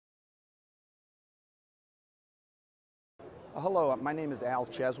Hello, my name is Al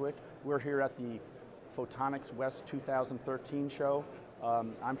Cheswick. We're here at the Photonics West 2013 show.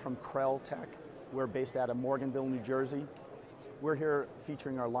 I'm from Krell Tech. We're based out of Morganville, New Jersey. We're here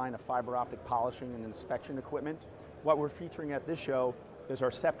featuring our line of fiber optic polishing and inspection equipment. What we're featuring at this show is our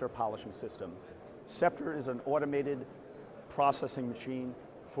Sceptre polishing system. Sceptre is an automated processing machine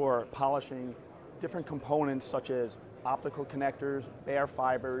for polishing different components such as optical connectors, bare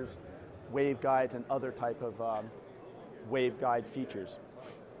fibers, waveguides, and other type of waveguide features.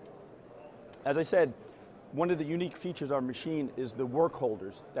 As I said, one of the unique features of our machine is the work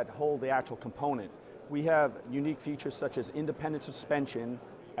holders that hold the actual component. We have unique features such as independent suspension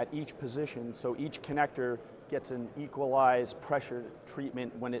at each position, so each connector gets an equalized pressure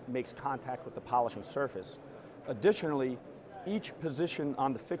treatment when it makes contact with the polishing surface. Additionally, each position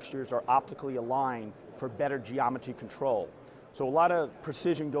on the fixtures are optically aligned for better geometry control. So a lot of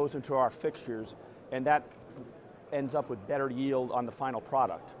precision goes into our fixtures, and that ends up with better yield on the final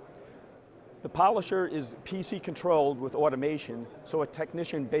product. The polisher is PC controlled with automation, so a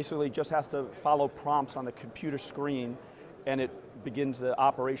technician basically just has to follow prompts on the computer screen and it begins the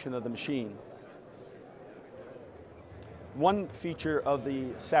operation of the machine. One feature of the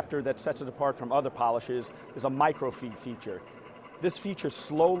Sceptre that sets it apart from other polishes is a microfeed feature. This feature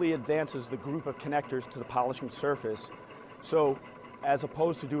slowly advances the group of connectors to the polishing surface, so as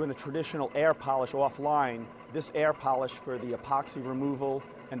opposed to doing a traditional air polish offline, this air polish for the epoxy removal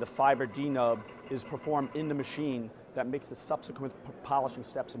and the fiber denub is performed in the machine that makes the subsequent polishing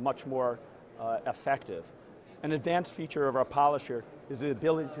steps much more effective. An advanced feature of our polisher is the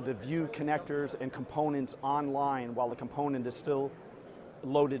ability to view connectors and components online while the component is still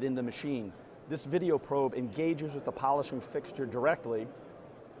loaded in the machine. This video probe engages with the polishing fixture directly,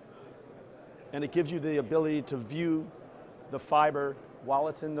 and it gives you the ability to view the fiber while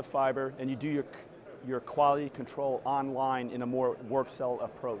it's in the fiber, and you do your quality control online in a more work cell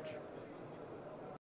approach.